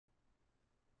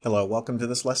Hello, welcome to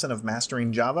this lesson of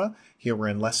Mastering Java. Here we're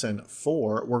in lesson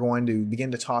 4. We're going to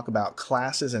begin to talk about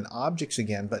classes and objects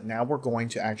again, but now we're going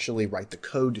to actually write the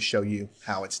code to show you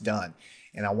how it's done.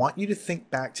 And I want you to think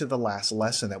back to the last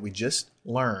lesson that we just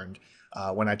learned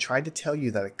when I tried to tell you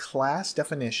that a class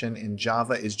definition in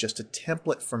Java is just a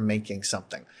template for making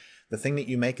something. The thing that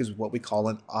you make is what we call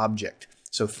an object.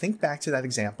 So think back to that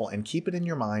example and keep it in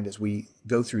your mind as we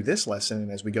go through this lesson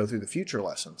and as we go through the future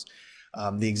lessons.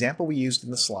 The example we used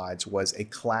in the slides was a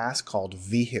class called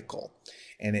vehicle,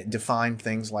 and it defined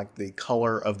things like the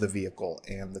color of the vehicle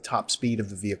and the top speed of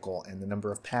the vehicle and the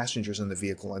number of passengers in the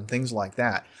vehicle and things like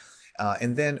that.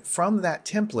 And then from that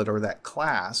template or that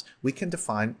class, we can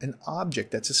define an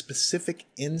object that's a specific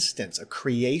instance, a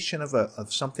creation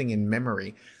of something in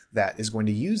memory that is going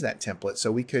to use that template.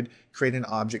 So we could create an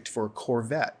object for a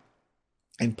Corvette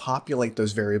and populate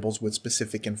those variables with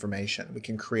specific information. We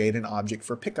can create an object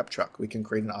for a pickup truck. We can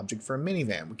create an object for a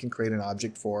minivan. We can create an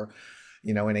object for,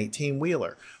 an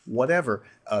 18-wheeler, whatever.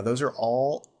 Those are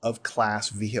all of class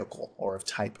vehicle or of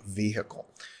type vehicle.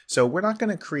 So we're not going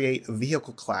to create a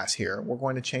vehicle class here. We're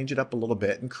going to change it up a little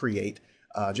bit and create,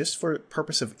 just for the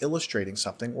purpose of illustrating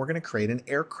something, we're going to create an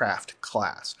aircraft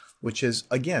class, which is,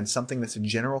 again, something that's a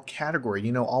general category.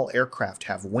 You know, all aircraft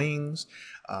have wings.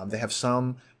 They have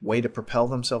some way to propel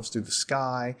themselves through the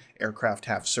sky. Aircraft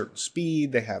have certain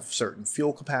speed. They have certain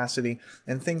fuel capacity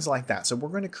and things like that. So we're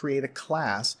going to create a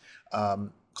class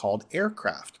called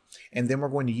aircraft. And then we're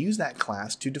going to use that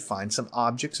class to define some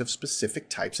objects of specific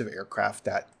types of aircraft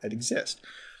that exist.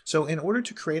 So in order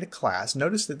to create a class,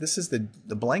 notice that this is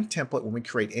the blank template when we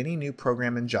create any new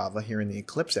program in Java here in the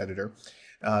Eclipse editor.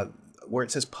 Where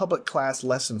it says public class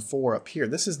lesson 4 up here,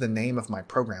 this is the name of my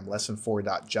program,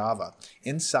 lesson4.java.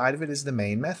 Inside of it is the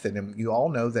main method, and you all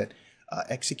know that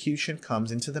execution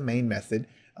comes into the main method,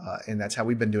 and that's how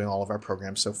we've been doing all of our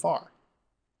programs so far.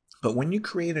 But when you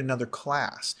create another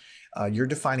class, you're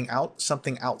defining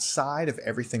something outside of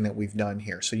everything that we've done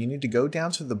here. So you need to go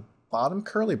down to the bottom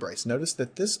curly brace. Notice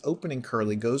that this opening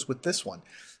curly goes with this one.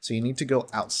 So you need to go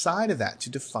outside of that to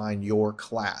define your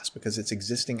class because it's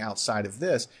existing outside of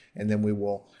this, and then we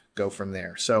will go from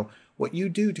there. So what you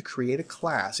do to create a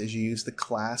class is you use the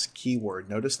class keyword.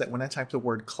 Notice that when I type the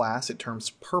word class, it turns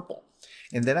purple.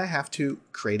 And then I have to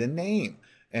create a name.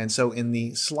 And so in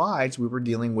the slides, we were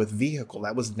dealing with vehicle.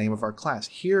 That was the name of our class.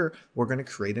 Here, we're going to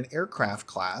create an aircraft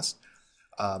class.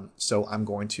 So I'm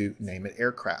going to name it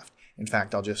aircraft. In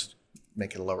fact, I'll just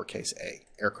make it a lowercase a,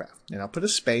 aircraft. And I'll put a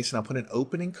space and I'll put an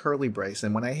opening curly brace.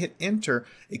 And when I hit enter,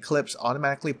 Eclipse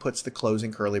automatically puts the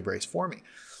closing curly brace for me.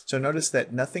 So notice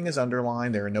that nothing is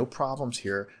underlined. There are no problems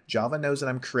here. Java knows that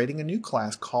I'm creating a new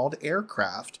class called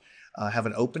aircraft. Have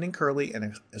an opening curly and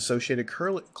an associated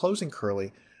closing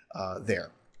curly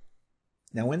there.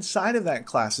 Now inside of that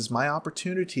class is my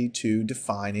opportunity to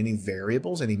define any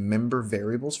variables, any member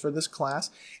variables for this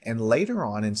class, and later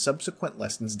on in subsequent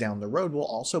lessons down the road we'll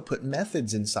also put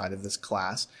methods inside of this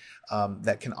class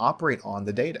that can operate on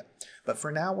the data. But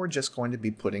for now we're just going to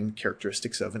be putting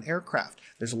characteristics of an aircraft.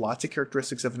 There's lots of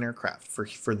characteristics of an aircraft.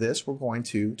 For this we're going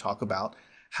to talk about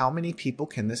how many people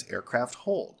can this aircraft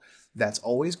hold. That's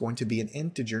always going to be an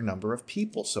integer number of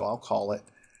people, so I'll call it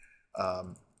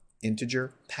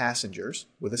integer passengers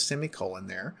with a semicolon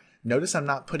there. Notice I'm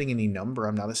not putting any number.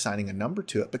 I'm not assigning a number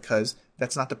to it because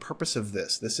that's not the purpose of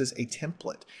this. This is a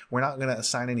template. We're not going to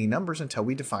assign any numbers until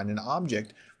we define an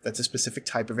object that's a specific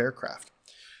type of aircraft.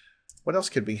 What else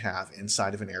could we have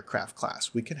inside of an aircraft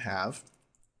class? We could have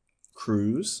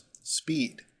cruise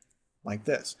speed like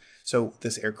this. So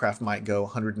this aircraft might go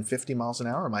 150 miles an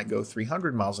hour, might go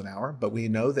 300 miles an hour, but we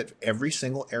know that every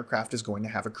single aircraft is going to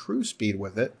have a cruise speed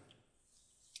with it.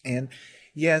 And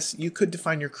yes, you could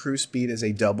define your cruise speed as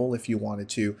a double if you wanted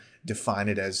to define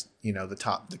it as,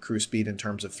 the cruise speed in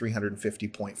terms of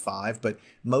 350.5. But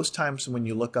most times when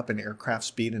you look up an aircraft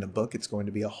speed in a book, it's going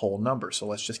to be a whole number. So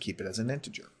let's just keep it as an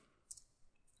integer.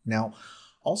 Now,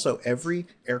 also, every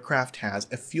aircraft has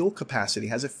a fuel capacity,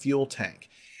 has a fuel tank.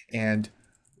 And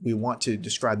we want to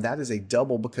describe that as a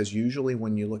double because usually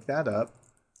when you look that up,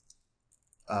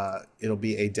 it'll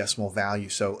be a decimal value.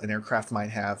 So an aircraft might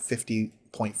have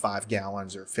 50.5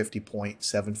 gallons or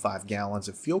 50.75 gallons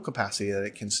of fuel capacity that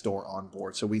it can store on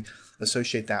board. So we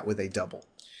associate that with a double.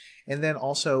 And then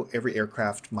also every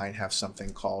aircraft might have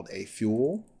something called a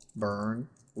fuel burn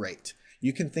rate.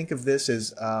 You can think of this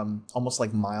as almost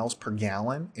like miles per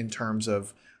gallon in terms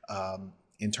of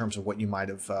what you might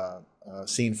have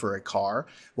seen for a car.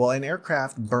 Well, an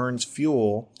aircraft burns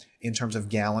fuel in terms of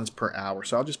gallons per hour.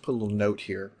 So I'll just put a little note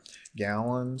here,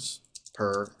 gallons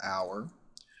per hour,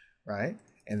 right?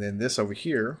 And then this over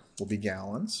here will be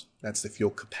gallons. That's the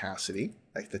fuel capacity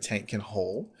that the tank can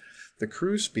hold. The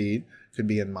cruise speed could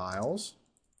be in miles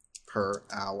per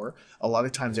hour. A lot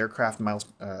of times aircraft miles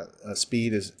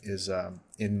speed is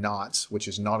in knots, which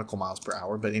is nautical miles per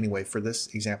hour. But anyway, for this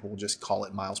example, we'll just call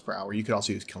it miles per hour. You could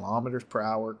also use kilometers per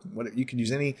hour. You could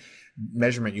use any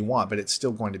measurement you want, but it's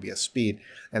still going to be a speed.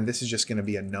 And this is just going to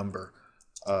be a number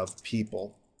of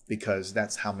people because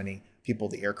that's how many people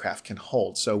the aircraft can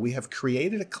hold. So we have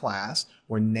created a class.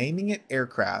 We're naming it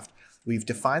aircraft. We've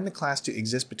defined the class to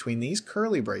exist between these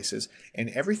curly braces, and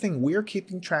everything we're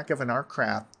keeping track of in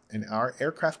our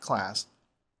aircraft class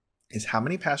is how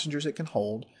many passengers it can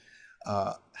hold,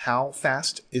 how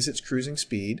fast is its cruising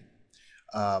speed,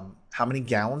 how many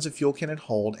gallons of fuel can it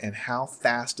hold, and how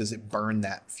fast does it burn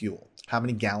that fuel? How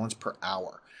many gallons per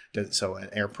hour? So an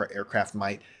aircraft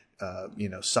might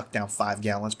suck down 5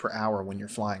 gallons per hour when you're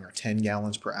flying, or 10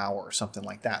 gallons per hour, or something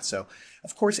like that. So,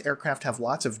 of course, aircraft have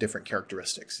lots of different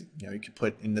characteristics. You could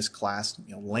put in this class,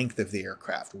 length of the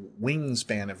aircraft,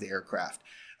 wingspan of the aircraft,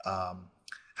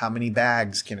 how many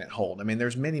bags can it hold. I mean,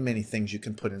 there's many, many things you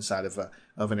can put inside of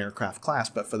an aircraft class,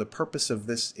 but for the purpose of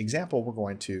this example, we're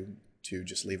going to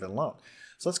just leave it alone.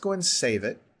 So let's go ahead and save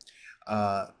it.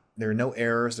 There are no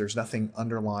errors. There's nothing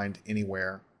underlined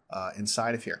anywhere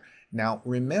inside of here. Now,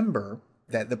 remember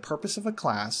that the purpose of a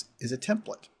class is a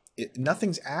template.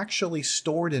 Nothing's actually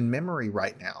stored in memory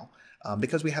right now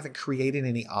because we haven't created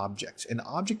any objects. An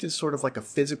object is sort of like a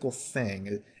physical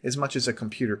thing, as much as a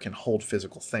computer can hold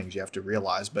physical things, you have to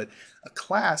realize. But a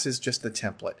class is just the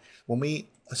template. When we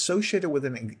associate it with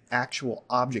an actual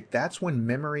object, that's when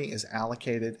memory is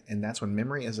allocated, and that's when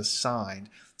memory is assigned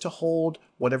to hold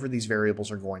whatever these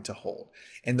variables are going to hold.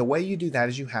 And the way you do that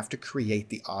is you have to create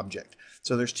the object.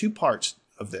 So there's two parts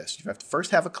of this. You have to first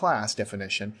have a class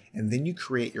definition, and then you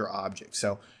create your object.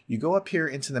 So you go up here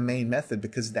into the main method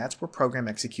because that's where program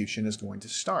execution is going to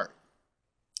start.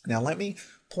 Now let me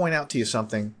point out to you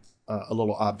something a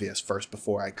little obvious first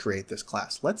before I create this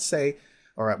class. Let's say,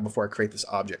 or before I create this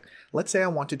object, let's say I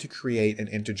wanted to create an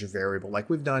integer variable like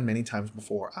we've done many times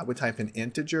before. I would type in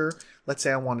integer. Let's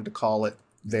say I wanted to call it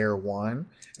var1,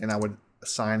 and I would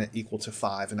assign it equal to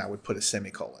 5, and I would put a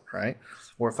semicolon, right?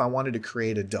 Or if I wanted to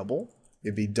create a double,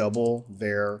 it'd be double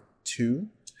var2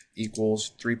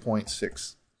 equals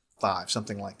 3.65,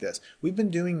 something like this. We've been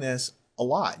doing this a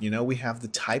lot. We have the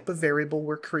type of variable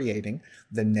we're creating,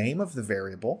 the name of the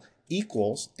variable,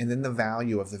 equals, and then the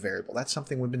value of the variable. That's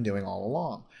something we've been doing all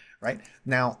along, right?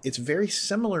 Now, it's very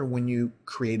similar when you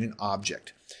create an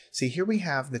object. See, here we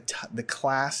have the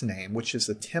class name, which is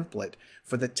the template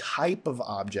for the type of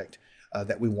object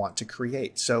that we want to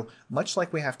create. So much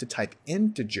like we have to type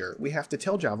integer, we have to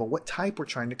tell Java what type we're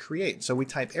trying to create. So we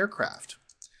type aircraft,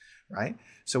 right?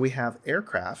 So we have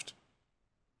aircraft,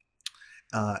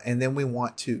 and then we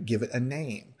want to give it a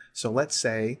name. So let's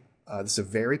say this is a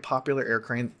very popular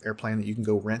airplane that you can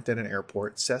go rent at an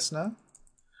airport, Cessna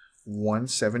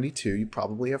 172. You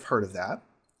probably have heard of that,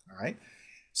 all right?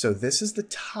 So this is the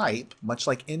type, much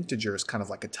like integer is kind of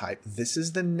like a type. This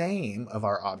is the name of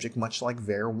our object, much like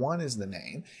var1 is the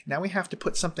name. Now we have to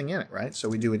put something in it, right? So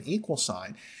we do an equal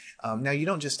sign. Now you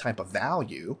don't just type a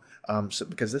value,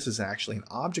 because this is actually an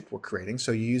object we're creating.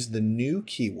 So you use the new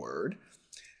keyword,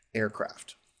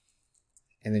 aircraft.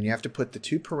 And then you have to put the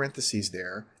 2 parentheses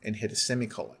there and hit a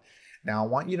semicolon. Now I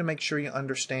want you to make sure you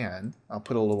understand, I'll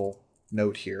put a little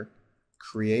note here,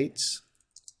 creates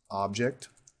object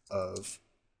of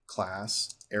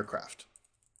class aircraft.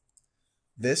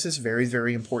 This is very,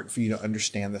 very important for you to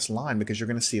understand this line because you're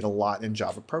going to see it a lot in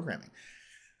Java programming.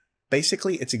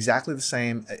 Basically, it's exactly the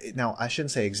same. Now, I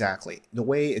shouldn't say exactly. The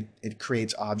way it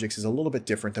creates objects is a little bit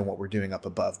different than what we're doing up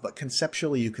above, but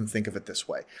conceptually you can think of it this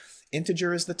way.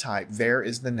 Integer is the type, var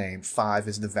is the name, 5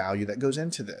 is the value that goes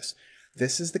into this.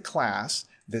 This is the class,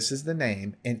 this is the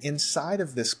name, and inside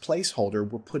of this placeholder,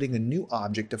 we're putting a new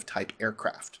object of type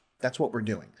aircraft. That's what we're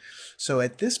doing. So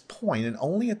at this point, and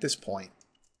only at this point,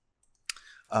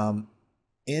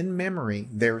 in memory,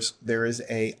 there is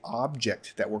a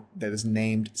object that is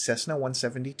named Cessna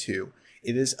 172.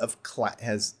 It is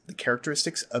has the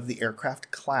characteristics of the aircraft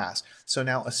class. So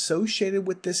now associated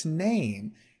with this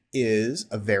name is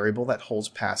a variable that holds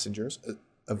passengers,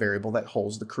 a variable that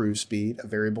holds the cruise speed, a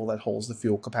variable that holds the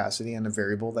fuel capacity, and a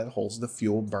variable that holds the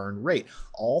fuel burn rate.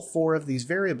 All 4 of these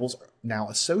variables are now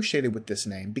associated with this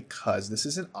name because this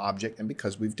is an object and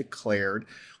because we've declared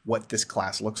what this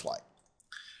class looks like.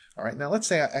 All right, now let's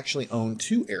say I actually own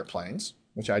 2 airplanes,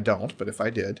 which I don't, but if I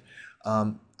did,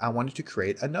 I wanted to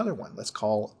create another one. Let's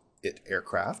call it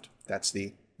aircraft. That's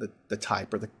the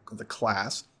type or the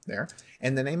class there.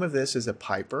 And the name of this is a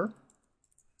Piper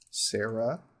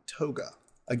Saratoga.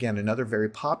 Again, another very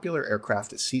popular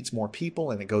aircraft. It seats more people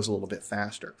and it goes a little bit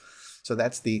faster. So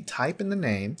that's the type in the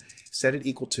name. Set it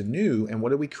equal to new. And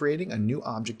what are we creating? A new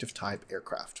object of type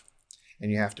aircraft.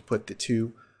 And you have to put the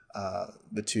two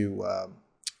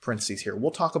parentheses here.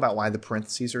 We'll talk about why the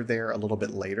parentheses are there a little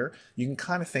bit later. You can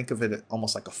kind of think of it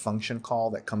almost like a function call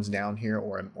that comes down here,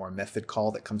 or a method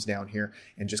call that comes down here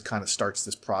and just kind of starts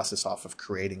this process off of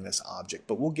creating this object.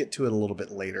 But we'll get to it a little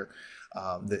bit later,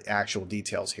 the actual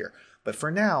details here. But for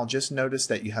now, just notice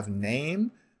that you have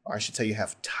name, or I should say you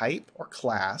have type or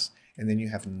class, and then you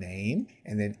have name,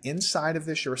 and then inside of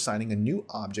this you're assigning a new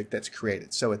object that's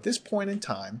created. So at this point in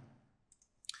time,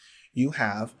 you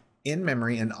have in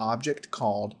memory an object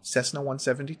called Cessna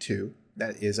 172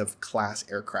 that is of class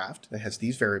aircraft that has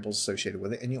these variables associated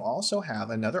with it. And you also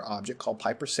have another object called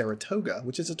Piper Saratoga,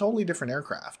 which is a totally different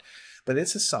aircraft, but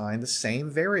it's assigned the same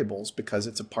variables because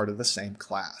it's a part of the same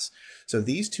class. So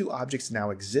these two objects now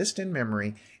exist in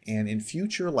memory, and in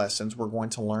future lessons we're going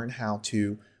to learn how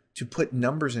to put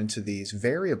numbers into these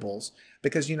variables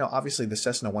because, you know, obviously the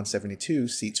Cessna 172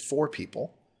 seats 4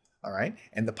 people, all right,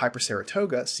 and the Piper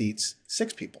Saratoga seats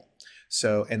 6 people.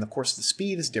 So, and of course the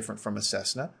speed is different from a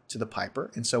Cessna to the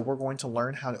Piper, and so we're going to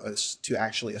learn how to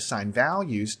actually assign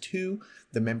values to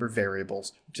the member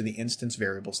variables, to the instance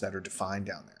variables that are defined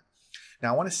down there.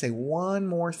 Now I want to say one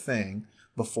more thing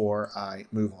before I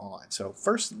move on. So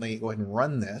firstly, go ahead and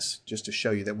run this just to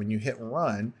show you that when you hit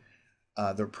run,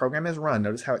 the program is run.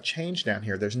 Notice how it changed down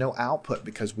here. There's no output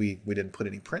because we didn't put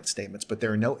any print statements, but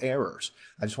there are no errors.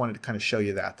 I just wanted to kind of show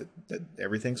you that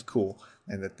everything's cool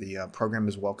and that the program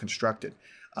is well constructed.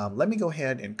 Let me go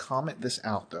ahead and comment this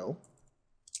out though,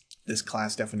 this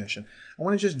class definition. I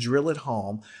want to just drill it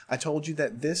home. I told you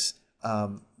that this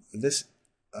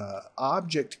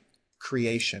object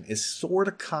creation is sort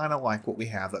of kind of like what we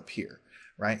have up here,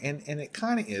 right? And it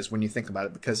kind of is when you think about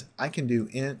it, because I can do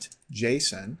int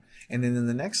JSON, and then in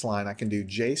the next line I can do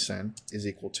JSON is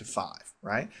equal to 5,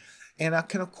 right? And I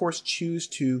can of course choose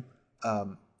to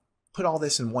put all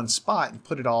this in one spot and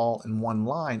put it all in one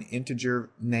line, integer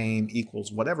name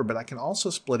equals whatever, but I can also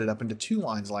split it up into 2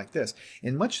 lines like this.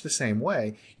 In much the same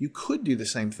way, you could do the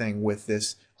same thing with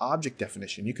this object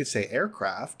definition. You could say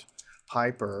aircraft,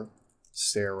 Piper,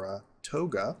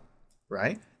 Saratoga,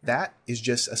 right? That is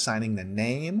just assigning the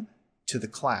name to the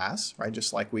class, right?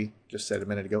 Just like we just said a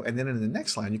minute ago. And then in the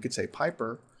next line, you could say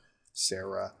Piper,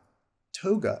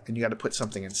 Saratoga, and you got to put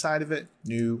something inside of it,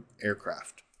 new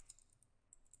aircraft.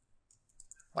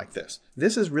 Like this.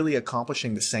 This is really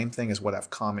accomplishing the same thing as what I've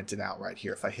commented out right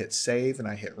here. If I hit save and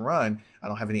I hit run, I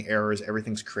don't have any errors.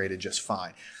 Everything's created just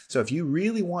fine. So if you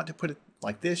really want to put it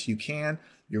like this, you can.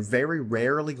 You're very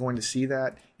rarely going to see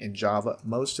that in Java.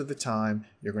 Most of the time,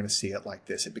 you're going to see it like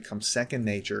this. It becomes second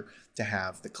nature to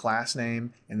have the class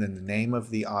name and then the name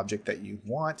of the object that you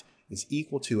want is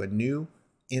equal to a new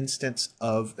instance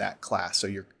of that class. So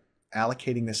you're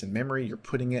allocating this in memory, you're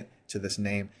putting it to this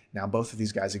name. Now both of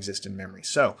these guys exist in memory.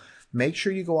 So make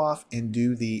sure you go off and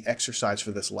do the exercise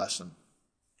for this lesson.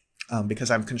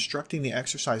 Because I'm constructing the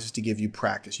exercises to give you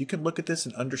practice. You can look at this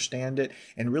and understand it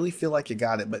and really feel like you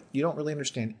got it, but you don't really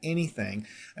understand anything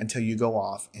until you go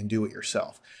off and do it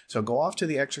yourself. So go off to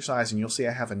the exercise and you'll see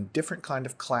I have a different kind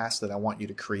of class that I want you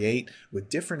to create with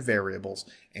different variables,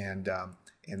 and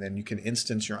then you can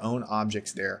instance your own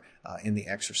objects there in the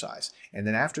exercise. And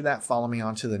then after that, follow me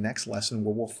on to the next lesson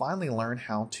where we'll finally learn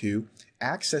how to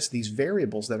access these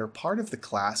variables that are part of the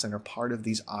class and are part of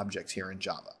these objects here in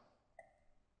Java.